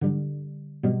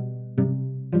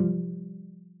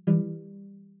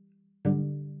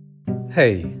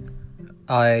Hey,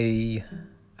 I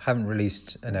haven't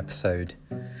released an episode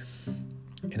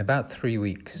in about 3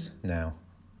 weeks now,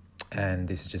 and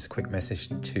this is just a quick message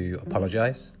to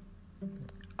apologize.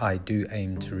 I do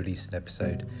aim to release an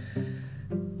episode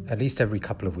at least every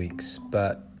couple of weeks,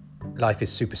 but life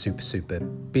is super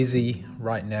busy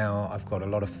right now. I've got a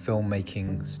lot of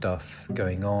filmmaking stuff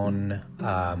going on,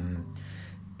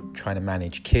 trying to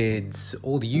manage kids,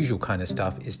 all the usual kind of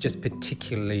stuff is just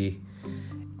particularly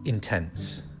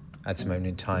intense at this moment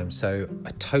in time. So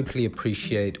I totally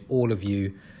appreciate all of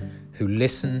you who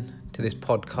listen to this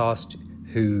podcast,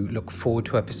 who look forward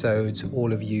to episodes,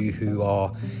 all of you who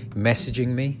are messaging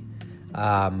me,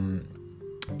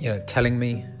 telling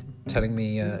me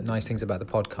nice things about the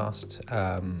podcast,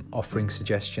 offering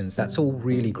suggestions. That's all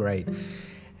really great.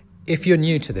 If you're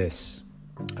new to this,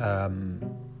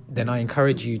 then I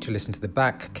encourage you to listen to the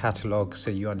back catalogue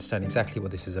so you understand exactly what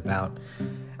this is about.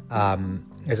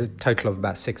 There's a total of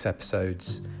about 6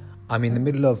 episodes. I'm in the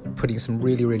middle of putting some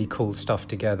really cool stuff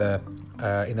together.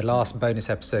 In the last bonus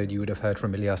episode, you would have heard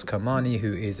from Ilyas Karmani,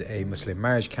 who is a Muslim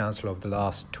marriage counsellor of the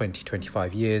last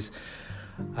 20-25 years.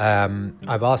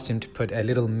 I've asked him to put a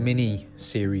little mini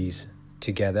series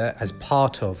together as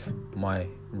part of my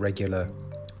regular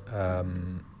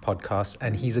podcast,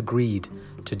 and he's agreed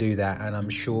to do that, and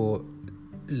I'm sure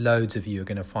loads of you are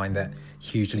going to find that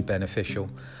hugely beneficial.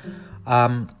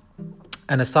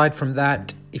 And aside from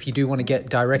that, if you do want to get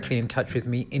directly in touch with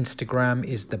me, Instagram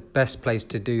is the best place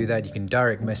to do that. You can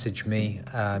direct message me.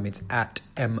 It's at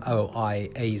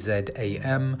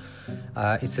MOIAZAM.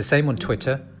 It's the same on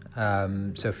Twitter.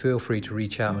 So feel free to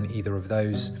reach out on either of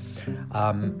those.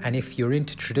 And if you're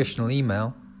into traditional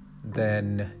email,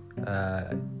 then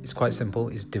it's quite simple.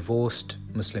 It's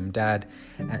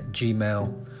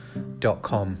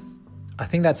divorcedmuslimdad@gmail.com. I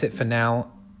think that's it for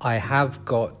now. I have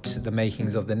got the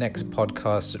makings of the next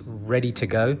podcast ready to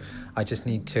go. I just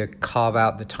need to carve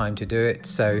out the time to do it.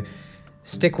 So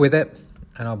stick with it,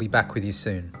 and I'll be back with you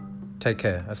soon. Take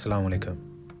care. Assalamu alaikum.